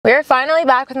We're finally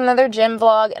back with another gym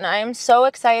vlog and I am so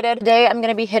excited. Today I'm going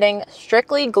to be hitting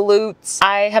strictly glutes.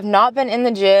 I have not been in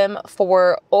the gym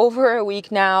for over a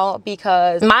week now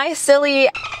because my silly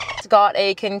got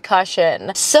a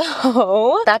concussion.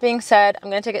 So that being said, I'm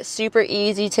gonna take it super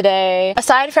easy today.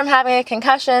 Aside from having a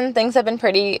concussion, things have been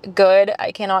pretty good.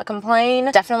 I cannot complain.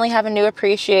 Definitely have a new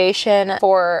appreciation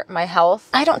for my health.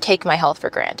 I don't take my health for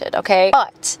granted, okay?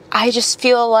 But I just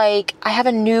feel like I have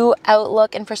a new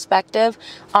outlook and perspective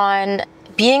on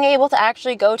being able to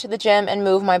actually go to the gym and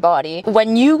move my body.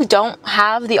 When you don't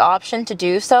have the option to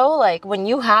do so, like when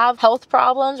you have health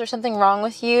problems or something wrong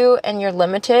with you and you're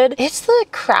limited, it's the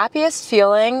crappiest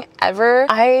feeling ever.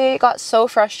 I got so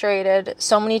frustrated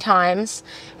so many times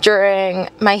during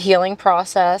my healing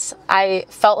process. I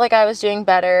felt like I was doing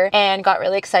better and got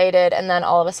really excited, and then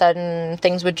all of a sudden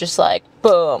things would just like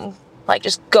boom, like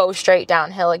just go straight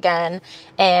downhill again,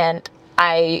 and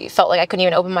I felt like I couldn't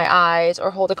even open my eyes or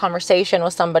hold a conversation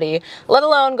with somebody, let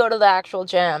alone go to the actual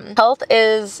gym. Health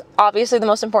is obviously the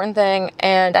most important thing,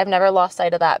 and I've never lost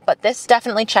sight of that, but this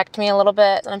definitely checked me a little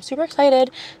bit, and I'm super excited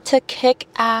to kick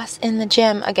ass in the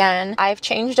gym again. I've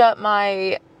changed up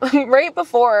my right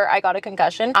before I got a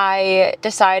concussion, I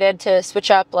decided to switch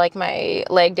up like my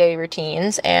leg day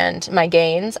routines and my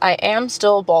gains. I am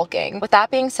still bulking. With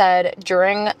that being said,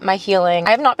 during my healing,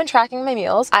 I have not been tracking my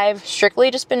meals. I've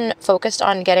strictly just been focused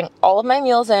on getting all of my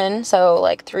meals in, so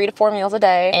like 3 to 4 meals a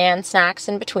day and snacks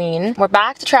in between. We're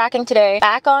back to tracking today,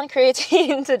 back on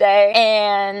creatine today,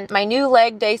 and my new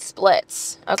leg day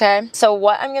splits, okay? So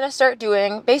what I'm gonna start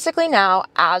doing basically now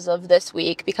as of this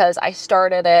week, because I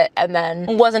started it and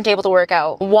then wasn't able to work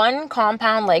out, 1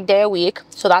 compound leg day a week.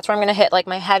 So that's where I'm gonna hit like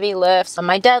my heavy lifts,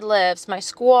 my deadlifts, my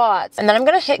squats, and then I'm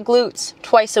gonna hit glutes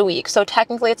twice a week. So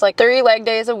technically it's like 3 leg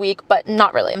days a week, but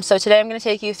not really. So today I'm gonna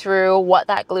take you through what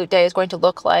that glute day is going to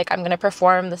look like. I'm gonna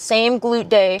perform the same glute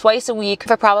day twice a week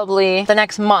for probably the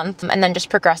next month, and then just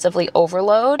progressively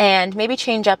overload and maybe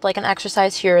change up like an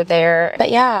exercise here or there. But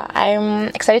yeah, I'm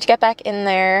excited to get back in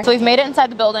there. So we've made it inside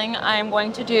the building. I'm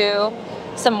going to do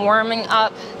some warming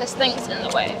up. This thing's in the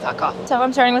way, fuck off. So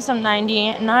I'm starting with some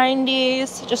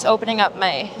 90s, just opening up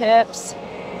my hips.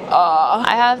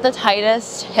 I have the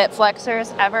tightest hip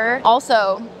flexors ever.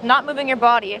 Also, not moving your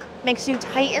body makes you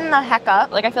tighten the heck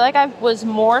up. Like I feel like I was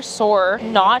more sore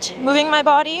not moving my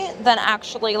body than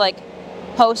actually like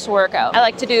post-workout. I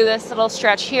like to do this little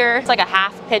stretch here. It's like a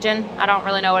half pigeon. I don't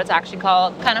really know what it's actually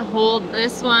called. Kind of hold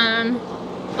this one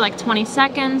for like 20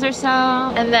 seconds or so,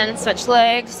 and then switch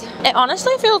legs. It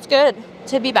honestly feels good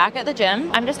to be back at the gym.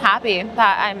 I'm just happy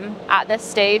that I'm at this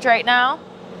stage right now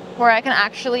where I can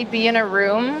actually be in a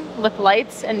room with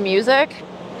lights and music,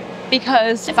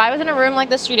 because if I was in a room like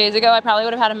this 3 days ago, I probably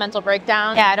would have had a mental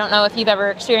breakdown. Yeah, I don't know if you've ever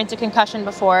experienced a concussion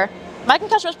before. My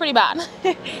concussion was pretty bad.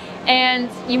 And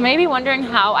you may be wondering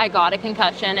how I got a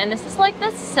concussion, and this is like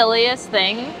the silliest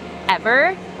thing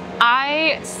ever.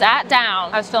 I sat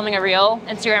down, I was filming a reel,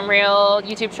 Instagram reel,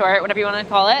 YouTube short, whatever you want to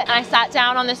call it, and I sat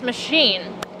down on this machine,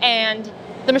 and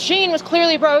the machine was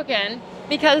clearly broken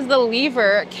because the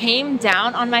lever came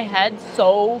down on my head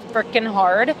so freaking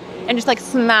hard and just like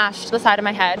smashed the side of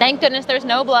my head. Thank goodness there's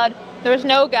no blood, there was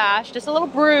no gash, just a little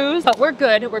bruise, but we're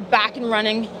good, we're back and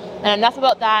running. And enough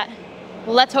about that,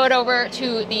 let's head over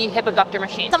to the hip abductor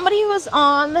machine. Somebody was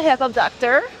on the hip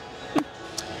abductor.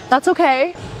 That's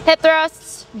okay. Hip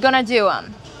thrusts, gonna do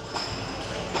them.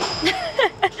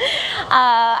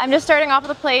 I'm just starting off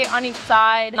with a plate on each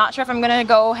side. Not sure if I'm gonna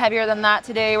go heavier than that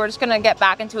today. We're just gonna get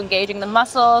back into engaging the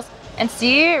muscles and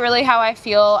see really how I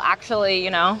feel actually, you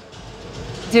know,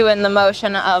 doing the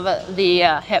motion of the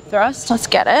hip thrust. Let's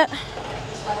get it.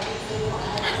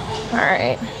 All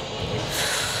right,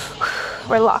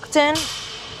 we're locked in.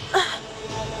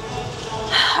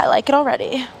 I like it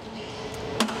already.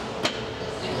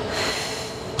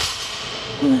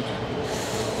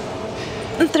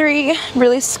 3,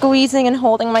 really squeezing and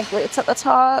holding my glutes at the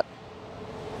top.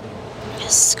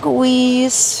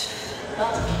 Squeeze.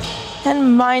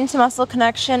 And mind to muscle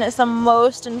connection is the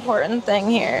most important thing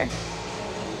here.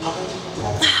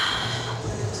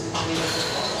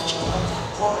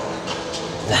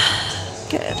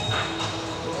 Good.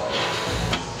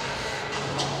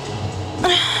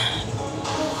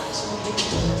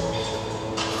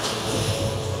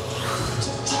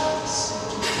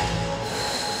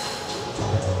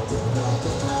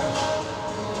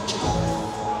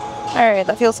 All right,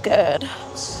 that feels good.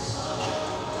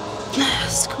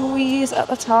 Squeeze at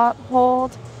the top,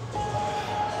 hold.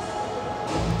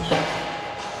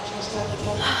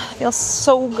 Feels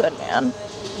so good, man.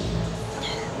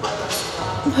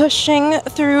 Pushing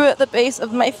through the base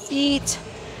of my feet.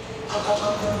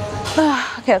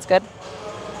 Okay, that's good.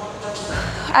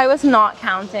 I was not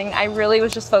counting. I really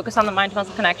was just focused on the mind to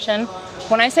muscle connection.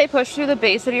 When I say push through the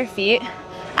base of your feet,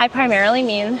 I primarily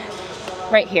mean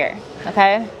right here,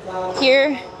 okay?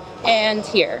 Here and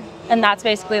here. And that's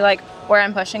basically like where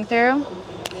I'm pushing through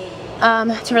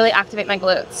to really activate my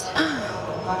glutes.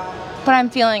 But I'm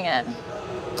feeling it.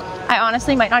 I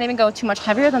honestly might not even go too much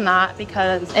heavier than that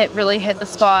because it really hit the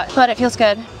spot, but it feels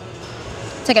good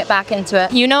to get back into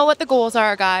it. You know what the goals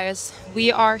are, guys.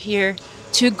 We are here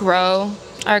to grow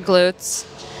our glutes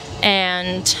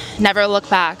and never look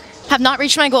back. Have not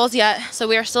reached my goals yet, so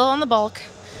we are still on the bulk.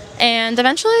 And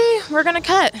eventually we're gonna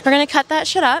cut. We're gonna cut that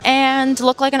shit up and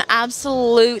look like an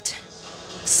absolute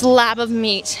slab of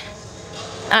meat.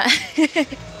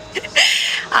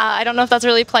 I don't know if that's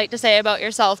really polite to say about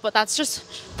yourself, but that's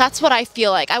what I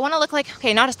feel like. I want to look like,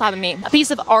 okay, not a slab of meat, a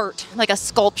piece of art, like a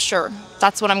sculpture.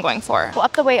 That's what I'm going for. We'll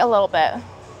up the weight a little bit.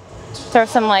 Throw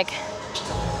some like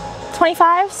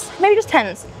 25s, maybe just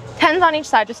 10s. 10s on each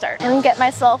side to start. And get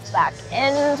myself back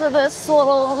into this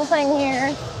little thing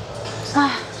here.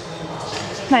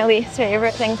 My least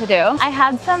favorite thing to do. I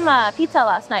had some pizza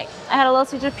last night. I had a Little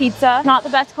Caesar pizza. Not the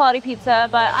best quality pizza,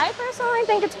 but I personally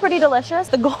think it's pretty delicious.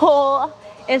 The goal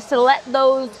is to let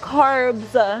those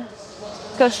carbs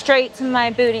go straight to my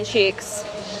booty cheeks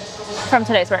from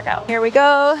today's workout. Here we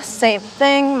go, same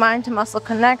thing, mind to muscle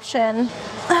connection.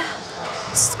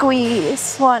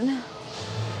 Squeeze, 1.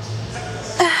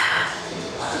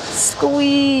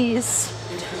 Squeeze.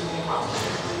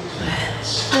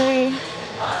 3.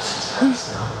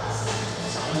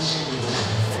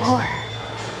 4.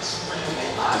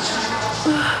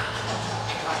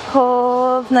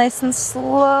 Hold nice and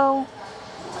slow.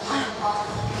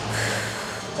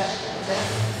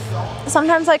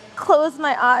 Sometimes I close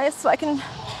my eyes so I can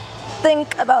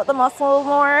think about the muscle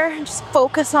more and just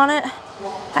focus on it.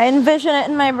 I envision it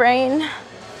in my brain.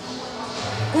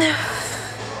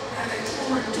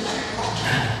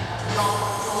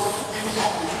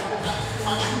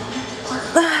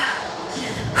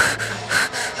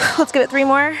 Let's give it 3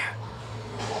 more.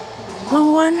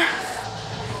 1,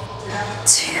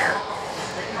 2,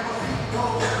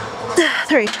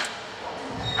 3.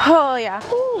 Oh yeah.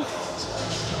 Ooh.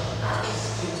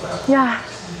 Yeah,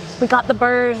 we got the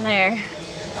burn there.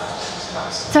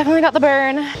 Definitely got the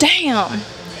burn. Damn.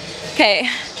 Okay,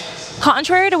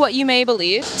 contrary to what you may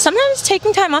believe, sometimes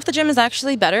taking time off the gym is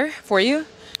actually better for you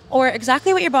or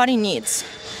exactly what your body needs.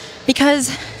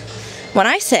 Because when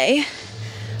I say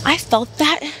I felt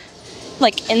that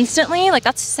like instantly, like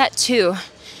that's set 2.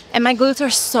 And my glutes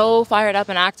are so fired up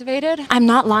and activated. I'm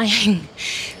not lying.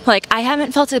 Like I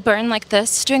haven't felt it burn like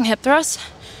this doing hip thrusts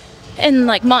in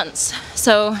like months.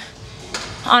 So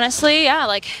honestly, yeah,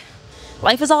 like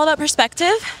life is all about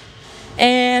perspective.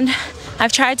 And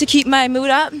I've tried to keep my mood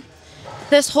up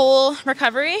this whole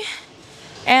recovery.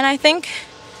 And I think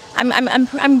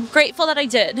I'm grateful that I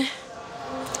did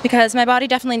because my body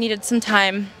definitely needed some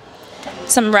time,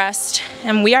 some rest,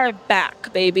 and we are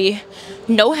back, baby.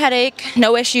 No headache,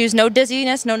 no issues, no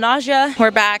dizziness, no nausea.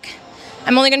 We're back.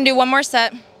 I'm only gonna do 1 more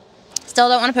set. Still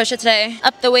don't wanna push it today.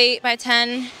 Up the weight by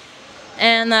 10,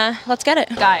 and let's get it.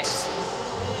 Guys,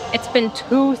 it's been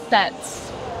 2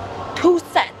 sets. 2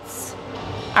 sets,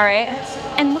 all right?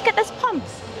 And look at this pump.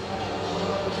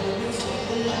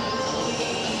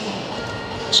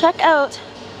 Check out,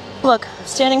 look,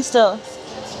 standing still.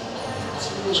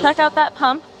 Check out that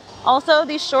pump. Also,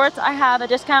 these shorts, I have a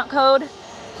discount code.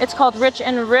 It's called Rich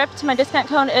and Ripped. My discount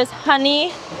code is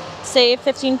HONEY. Save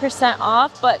 15%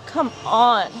 off, but come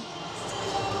on.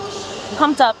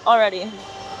 Pumped up already.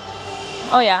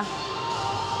 Oh yeah.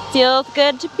 Feels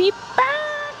good to be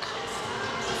back.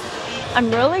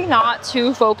 I'm really not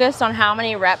too focused on how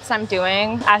many reps I'm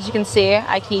doing. As you can see,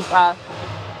 I keep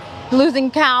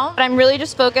losing count, but I'm really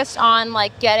just focused on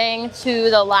like getting to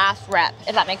the last rep,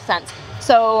 if that makes sense.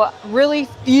 So really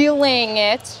feeling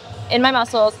it in my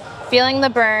muscles, feeling the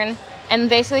burn, and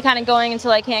basically kind of going until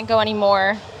I can't go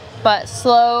anymore, but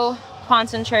slow,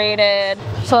 concentrated.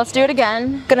 So let's do it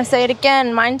again. Gonna say it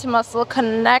again, mind to muscle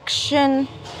connection.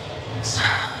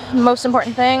 Most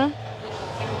important thing.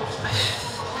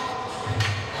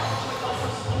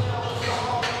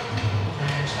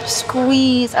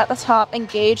 Squeeze at the top,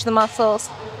 engage the muscles.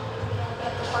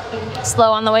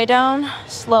 Slow on the way down,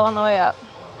 slow on the way up.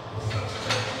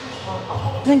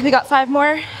 I think we got 5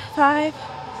 more. 5,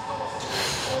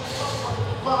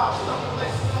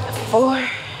 4,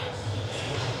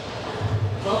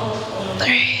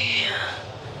 3,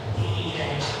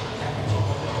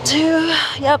 2,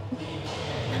 yep.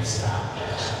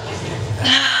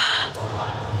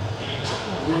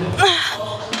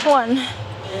 1.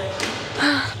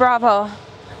 Bravo.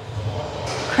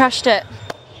 Crushed it.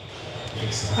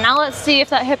 Now let's see if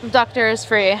that hip abductor is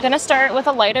free. I'm gonna start with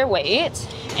a lighter weight,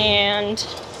 and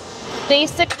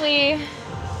basically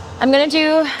I'm gonna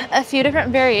do a few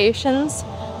different variations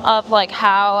of like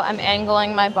how I'm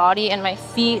angling my body and my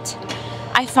feet.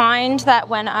 I find that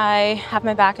when I have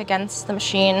my back against the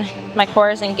machine, my core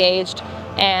is engaged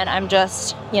and I'm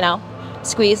just, you know,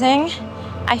 squeezing,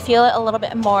 I feel it a little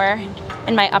bit more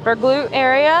in my upper glute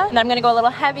area. And then I'm gonna go a little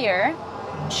heavier,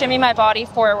 shimmy my body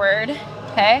forward,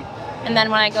 okay? And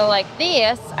then when I go like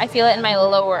this, I feel it in my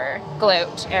lower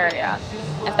glute area,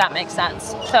 if that makes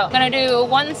sense. So I'm gonna do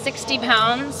 160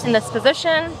 pounds in this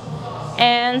position,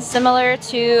 and similar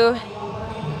to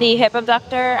the hip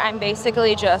abductor, I'm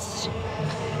basically just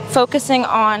focusing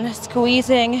on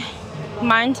squeezing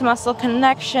mind to muscle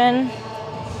connection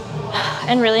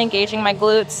and really engaging my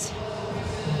glutes.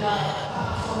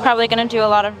 Probably gonna do a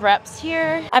lot of reps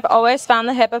here. I've always found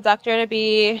the hip abductor to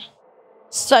be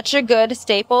such a good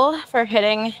staple for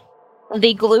hitting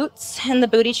the glutes and the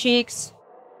booty cheeks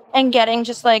and getting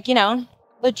just like, you know,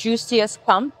 the juiciest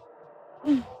pump.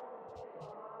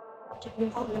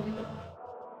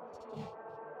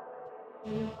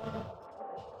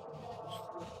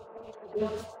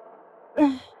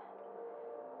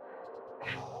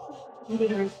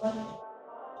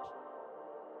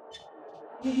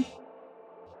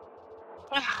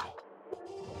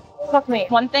 Fuck me.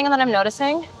 One thing that I'm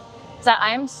noticing is that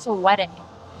I'm sweating,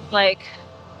 like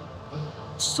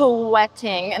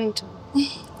sweating, and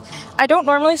I don't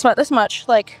normally sweat this much,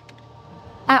 like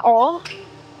at all,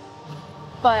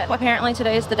 but apparently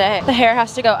today is the day. The hair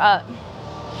has to go up.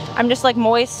 I'm just like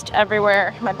moist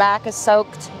everywhere. My back is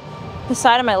soaked. The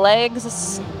side of my legs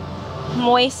is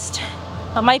moist.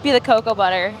 It might be the cocoa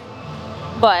butter,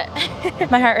 but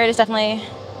my heart rate is definitely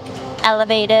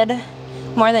elevated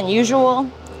more than usual.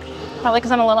 Probably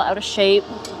because I'm a little out of shape.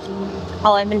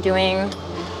 All I've been doing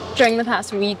during the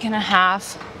past week and a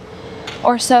half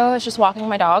or so is just walking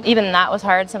my dog. Even that was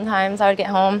hard sometimes. I would get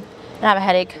home and have a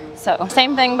headache. So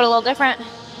same thing, but a little different.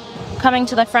 Coming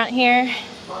to the front here.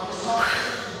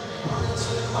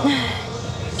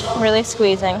 Really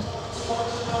squeezing.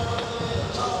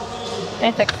 Let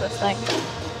me fix this thing.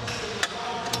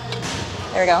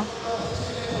 There we go.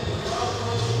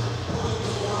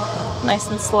 Nice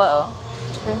and slow.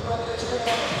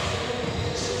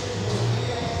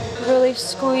 Really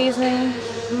squeezing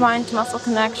mind to muscle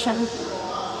connection.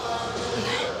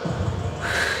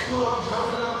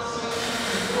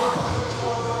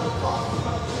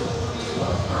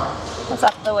 Let's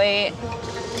up the weight.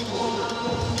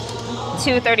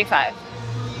 235.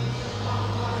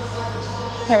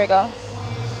 Here we go.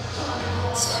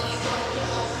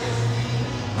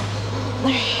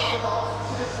 3,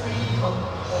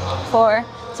 4.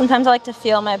 Sometimes I like to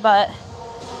feel my butt.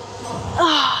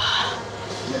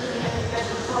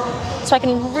 So I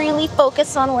can really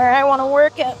focus on where I want to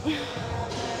work it.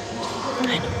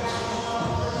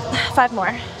 5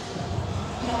 more.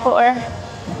 4,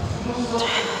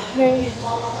 3,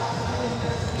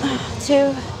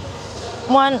 2,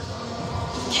 1.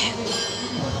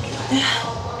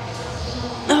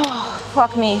 Oh,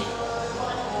 fuck me.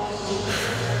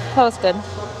 That was good.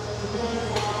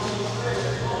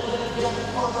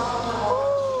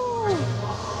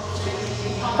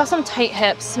 Got some tight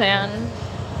hips, man.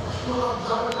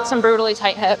 Some brutally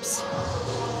tight hips.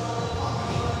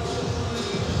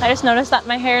 I just noticed that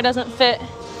my hair doesn't fit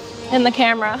in the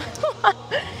camera.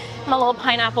 I'm a little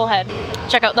pineapple head.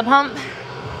 Check out the pump.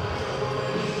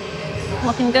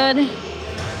 Looking good.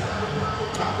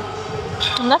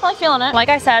 I'm definitely feeling it. Like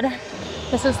I said,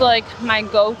 this is like my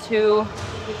go-to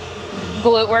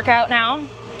glute workout now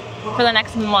for the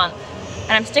next month,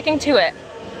 and I'm sticking to it.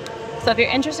 So if you're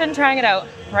interested in trying it out,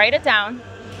 write it down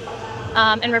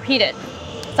and repeat it.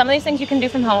 Some of these things you can do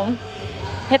from home.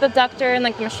 Hip abductor and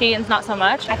like the machines, not so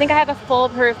much. I think I have a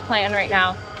foolproof plan right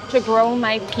now to grow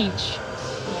my peach.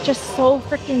 Just so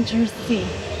freaking juicy.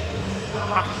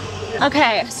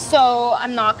 Okay, so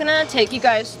I'm not gonna take you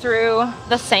guys through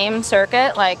the same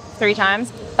circuit like 3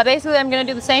 times, but basically I'm gonna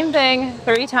do the same thing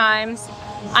 3 times.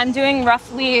 I'm doing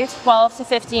roughly 12 to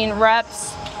 15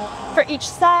 reps for each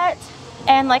set.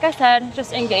 And like I said,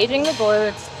 just engaging the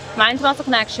glutes, mind to muscle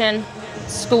connection,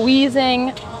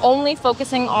 squeezing, only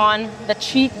focusing on the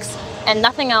cheeks and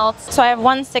nothing else. So I have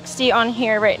 160 on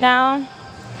here right now.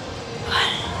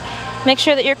 Make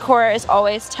sure that your core is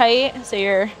always tight, so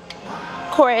your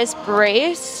core is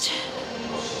braced.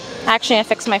 Actually, I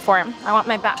fixed my form. I want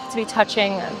my back to be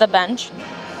touching the bench.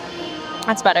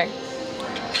 That's better.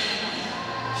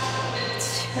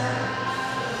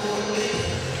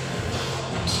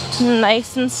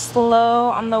 Nice and slow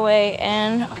on the way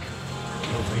in.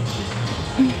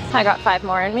 I got 5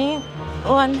 more in me.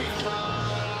 1, 2,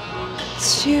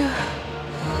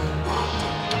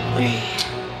 3,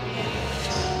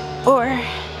 4,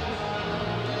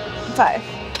 5.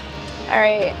 All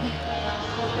right.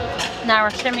 Now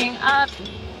we're shimmying up.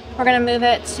 We're gonna move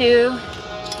it to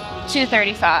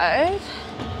 235.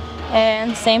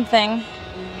 And same thing,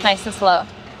 nice and slow.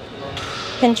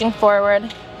 Pinching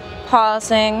forward,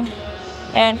 pausing,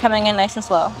 and coming in nice and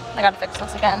slow. I gotta fix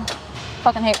this again.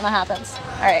 Fucking hate when that happens.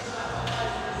 All right.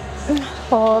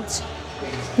 Hold,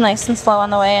 nice and slow on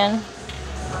the way in.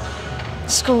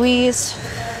 Squeeze.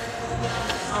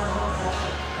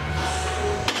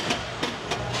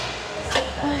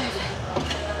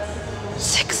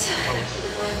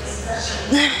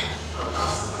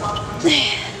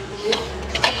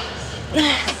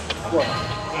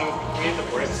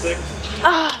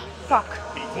 Ah, fuck.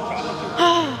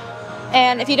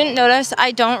 And if you didn't notice,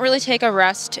 I don't really take a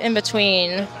rest in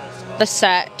between the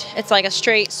set. It's like a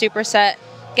straight superset,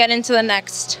 get into the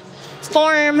next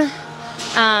form,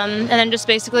 and then just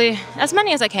basically as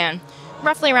many as I can,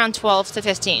 roughly around 12 to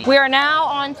 15. We are now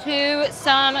on to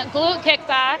some glute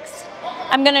kickbacks.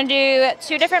 I'm gonna do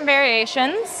 2 different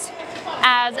variations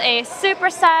as a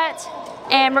superset,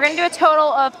 and we're gonna do a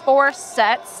total of 4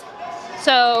 sets.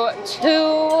 So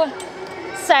 2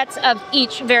 sets of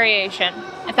each variation,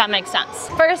 if that makes sense.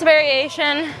 First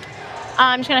variation,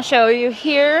 I'm just gonna show you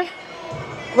here.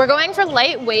 We're going for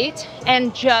lightweight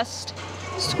and just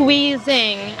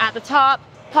squeezing at the top,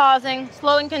 pausing,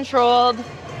 slow and controlled.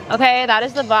 Okay, that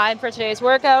is the vibe for today's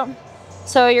workout.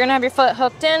 So you're gonna have your foot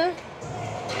hooked in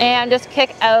and just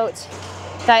kick out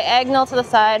diagonal to the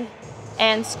side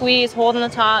and squeeze, hold on the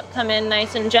top, come in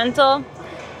nice and gentle.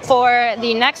 For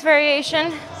the next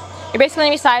variation, you're basically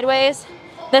gonna be sideways.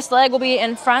 This leg will be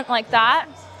in front like that,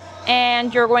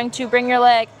 and you're going to bring your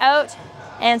leg out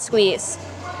and squeeze.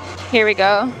 Here we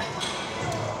go.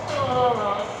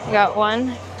 We got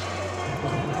 1,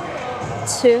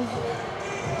 2,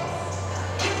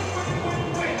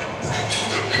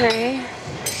 3.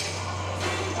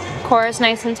 Core is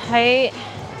nice and tight.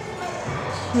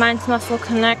 Mind's muscle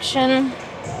connection.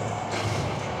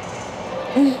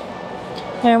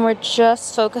 And we're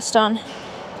just focused on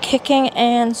kicking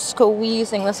and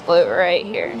squeezing this glute right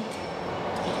here.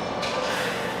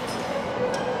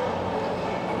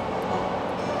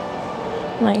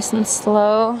 Nice and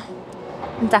slow.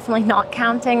 I'm definitely not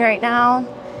counting right now,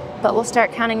 but we'll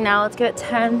start counting now. Let's give it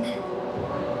 10.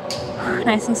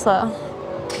 Nice and slow.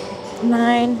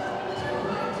 9,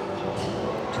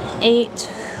 8,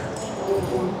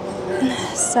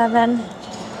 7,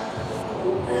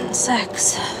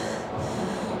 6,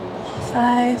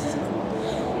 5,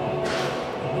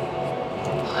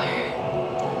 4,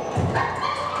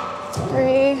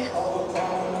 3,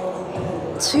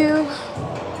 2.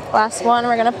 Last one,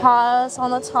 we're gonna pause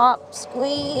on the top,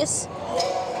 squeeze.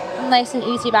 Nice and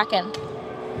easy back in.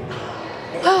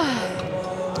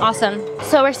 Awesome.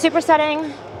 So we're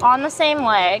supersetting on the same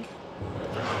leg.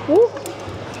 Woo.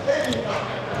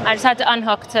 I just had to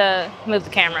unhook to move the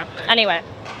camera. Anyway,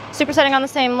 supersetting on the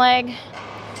same leg.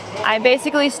 I'm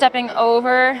basically stepping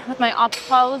over with my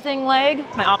opposing leg,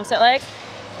 my opposite leg.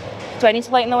 Do I need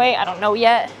to lighten the weight? I don't know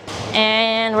yet.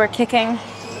 And we're kicking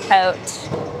out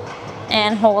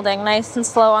and holding nice and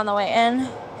slow on the way in.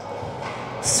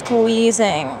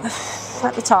 Squeezing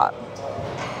at the top.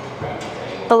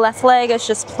 The left leg is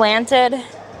just planted.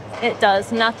 It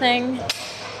does nothing.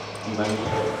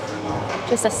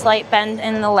 Just a slight bend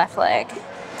in the left leg.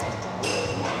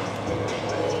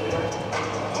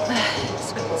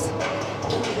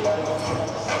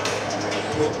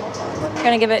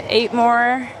 Gonna give it 8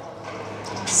 more.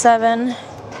 7,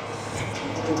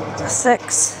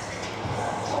 6,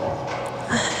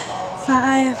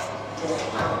 5,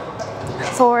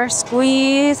 4,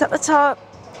 squeeze at the top.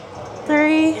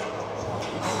 3,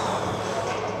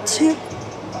 2,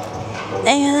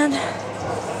 and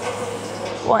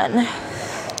 1.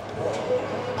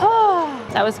 Oh,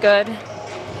 that was good.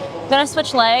 I'm gonna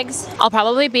switch legs. I'll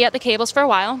probably be at the cables for a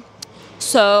while,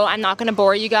 so I'm not gonna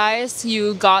bore you guys.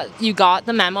 You got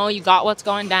the memo. You got what's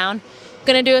going down.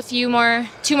 Gonna do 2 more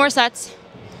sets,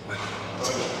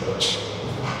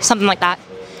 something like that,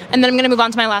 and then I'm gonna move on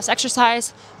to my last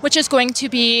exercise, which is going to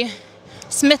be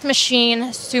Smith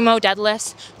machine sumo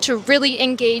deadlifts to really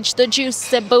engage the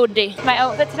juicy booty. My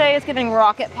outfit today is giving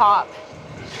rocket pop.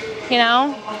 You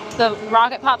know, the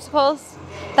rocket popsicles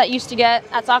that used to get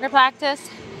at soccer practice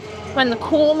when the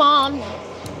cool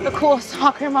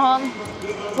soccer mom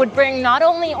would bring not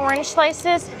only orange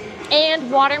slices and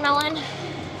watermelon,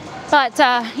 but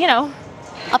you know,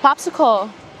 a popsicle,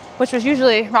 which was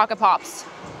usually rocket pops.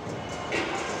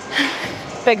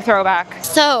 Big throwback.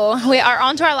 So we are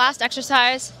on to our last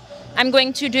exercise. I'm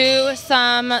going to do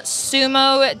some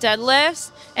sumo deadlifts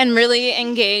and really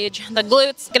engage the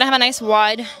glutes. Gonna have a nice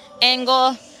wide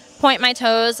angle, point my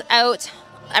toes out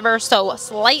ever so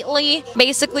slightly.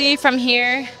 Basically from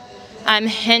here, I'm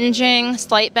hinging,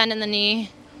 slight bend in the knee,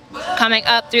 coming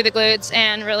up through the glutes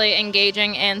and really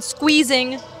engaging and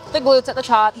squeezing the glutes at the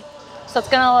top. So it's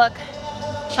gonna look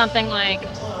something like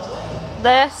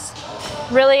this,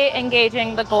 really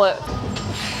engaging the glute.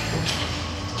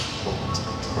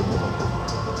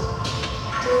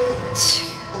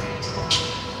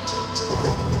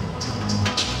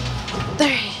 3,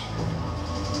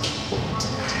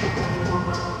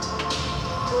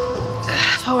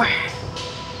 4,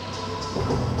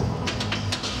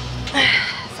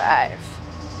 5,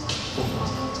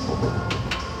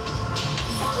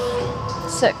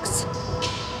 6,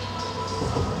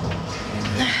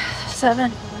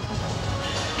 7,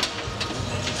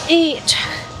 8,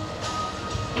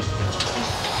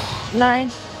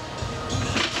 9,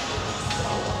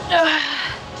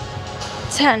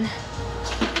 10.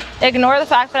 Ignore the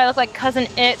fact that I look like Cousin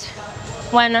It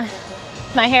when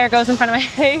my hair goes in front of my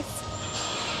face.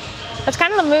 That's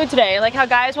kind of the mood today. Like how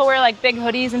guys will wear like big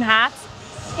hoodies and hats.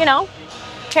 You know,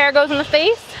 hair goes in the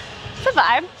face. It's a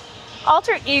vibe.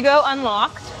 Alter ego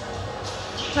unlocked.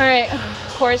 All right,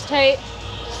 core's tight.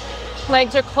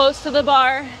 Legs are close to the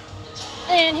bar.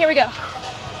 And here we go.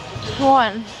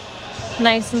 1,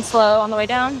 nice and slow on the way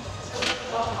down.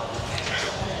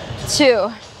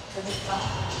 2,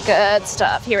 good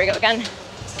stuff. Here we go again.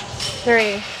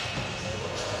 3,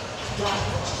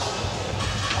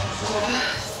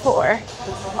 4,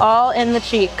 all in the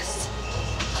cheeks.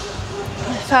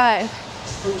 5,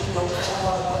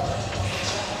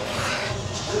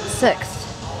 6,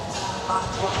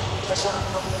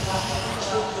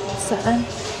 7,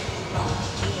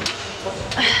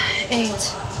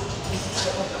 8,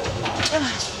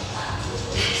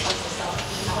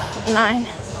 9,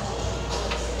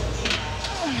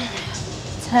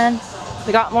 10.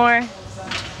 We got more.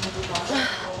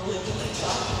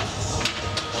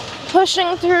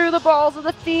 Pushing through the balls of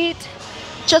the feet,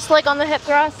 just like on the hip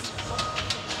thrust.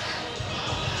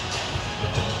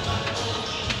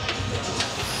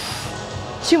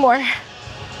 Two more.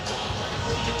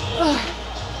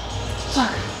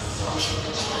 Fuck.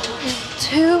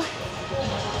 2.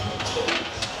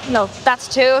 No, that's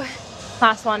 2.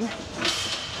 Last one.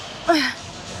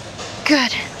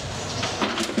 Good.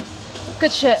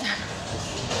 Good shit.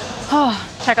 Oh,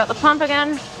 check out the pump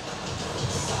again.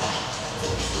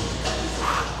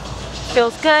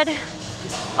 Feels good.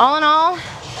 All in all,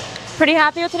 pretty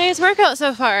happy with today's workout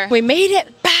so far. We made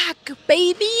it back,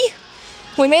 baby.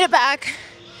 We made it back.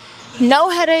 No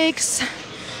headaches.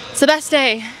 It's the best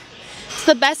day. It's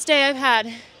the best day I've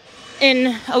had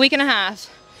in a week and a half.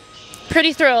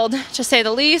 Pretty thrilled, to say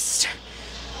the least.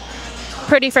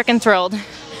 Pretty freaking thrilled.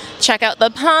 Check out the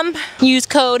pump. Use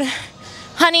code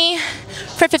HONEY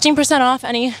for 15% off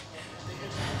any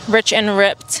Rich and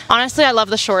Ripped. Honestly, I love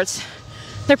the shorts.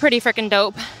 They're pretty freaking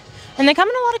dope. And they come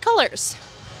in a lot of colors.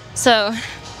 So,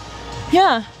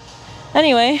 yeah.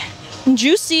 Anyway,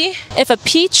 juicy if a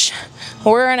peach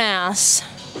were an ass.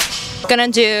 Gonna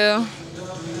do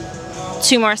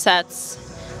 2 more sets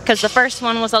because the first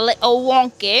one was a little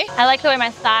wonky. I like the way my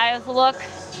thighs look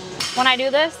when I do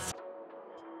this.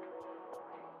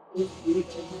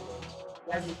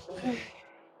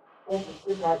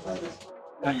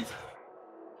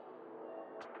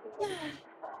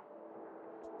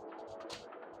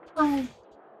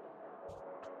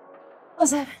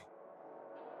 What's that?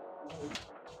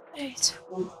 8,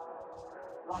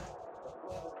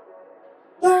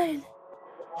 9,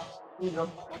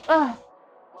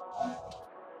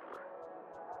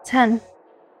 10.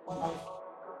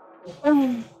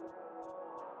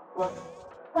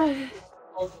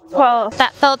 12.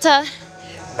 That felt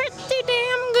pretty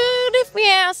damn good if we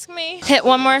ask me. Hit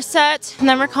 1 more set and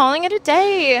then we're calling it a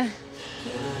day.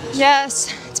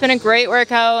 Yes, it's been a great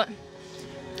workout.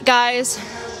 Guys,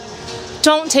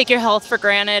 don't take your health for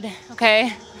granted,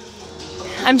 okay?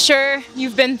 I'm sure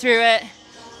you've been through it,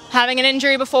 having an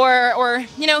injury before, or,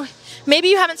 you know, maybe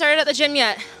you haven't started at the gym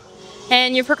yet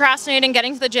and you're procrastinating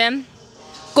getting to the gym.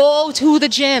 Go to the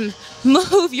gym.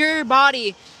 Move your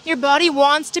body. Your body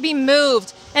wants to be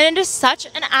moved. And it is such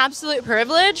an absolute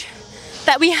privilege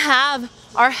that we have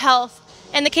our health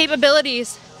and the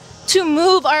capabilities to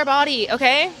move our body,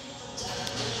 okay?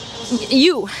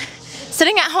 You,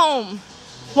 sitting at home,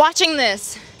 watching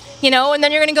this, you know, and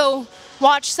then you're gonna go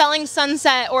watch Selling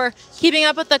Sunset or Keeping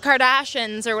Up with the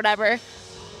Kardashians or whatever.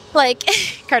 Like,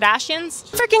 Kardashians?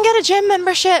 Freaking get a gym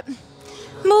membership.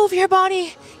 move your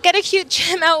body. Get a cute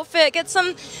gym outfit. Get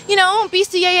some, you know,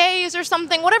 BCAAs or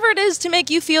something. Whatever it is to make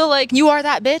you feel like you are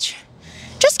that bitch.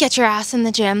 Just get your ass in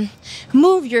the gym.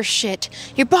 Move your shit.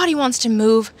 Your body wants to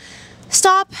move.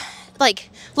 Stop, like,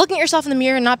 looking at yourself in the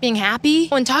mirror and not being happy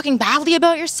and talking badly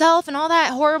about yourself and all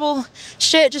that horrible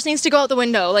shit just needs to go out the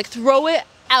window. Like, throw it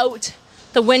out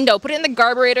the window. Put it in the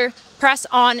carburetor, press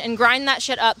on, and grind that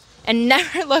shit up and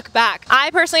never look back.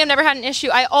 I personally have never had an issue.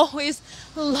 I always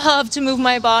love to move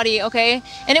my body, okay?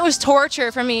 And it was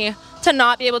torture for me to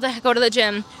not be able to go to the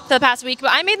gym for the past week,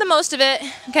 but I made the most of it,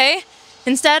 okay?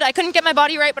 Instead, I couldn't get my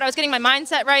body right, but I was getting my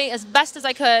mindset right as best as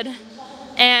I could.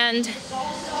 And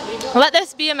let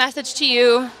this be a message to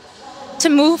you to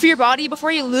move your body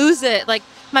before you lose it. Like,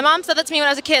 my mom said that to me when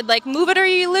I was a kid, like, move it or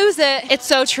you lose it. It's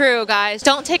so true, guys.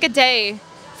 Don't take a day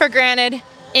for granted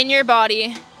in your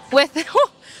body with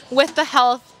the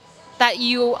health that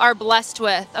you are blessed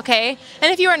with, okay?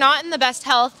 And if you are not in the best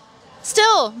health,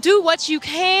 still do what you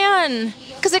can,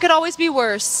 because it could always be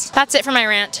worse. That's it for my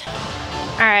rant.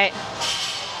 All right,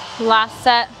 last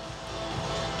set,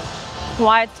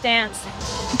 wide stance.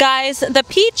 Guys, the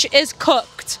peach is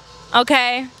cooked,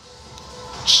 okay?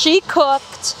 She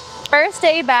cooked, first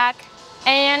day back,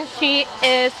 and she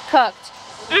is cooked.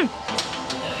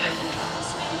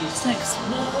 6,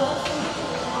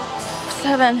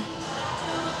 7,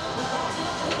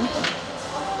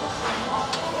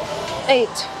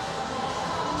 8,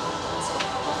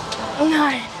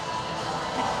 9,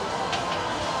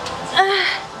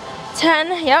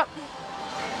 10, yep.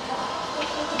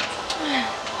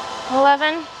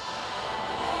 11,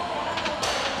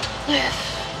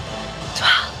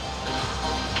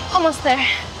 12, almost there.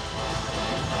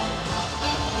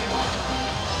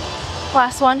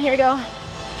 Last one, here we go.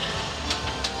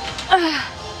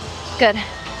 Good.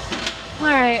 All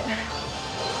right.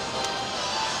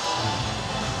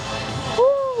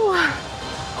 Woo.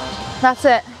 That's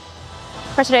it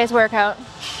for today's workout.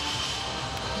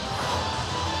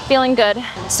 Feeling good.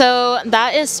 So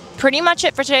that is pretty much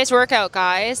it for today's workout,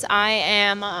 guys. I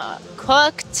am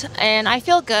cooked and I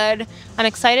feel good. I'm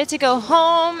excited to go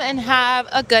home and have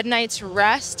a good night's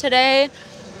rest today.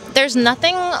 There's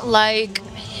nothing like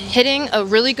hitting a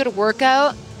really good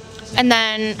workout and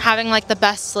then having like the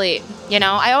best sleep. You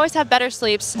know, I always have better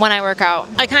sleeps when I work out.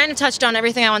 I kind of touched on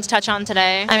everything I want to touch on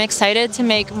today. I'm excited to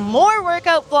make more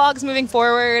workout vlogs moving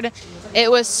forward.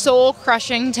 It was soul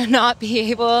crushing to not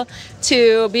be able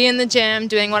to be in the gym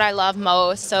doing what I love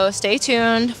most. So stay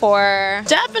tuned for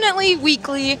definitely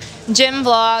weekly gym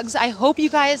vlogs. I hope you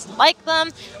guys like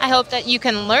them. I hope that you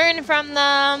can learn from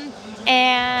them.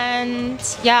 And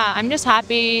yeah, I'm just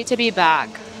happy to be back.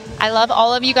 I love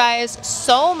all of you guys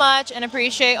so much and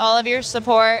appreciate all of your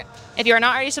support. If you are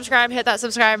not already subscribed, hit that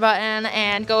subscribe button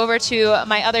and go over to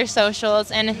my other socials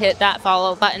and hit that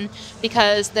follow button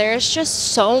because there's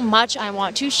just so much I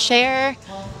want to share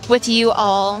with you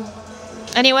all.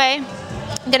 Anyway,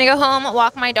 I'm gonna go home,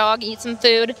 walk my dog, eat some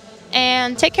food,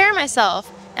 and take care of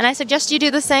myself. And I suggest you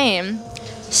do the same.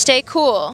 Stay cool.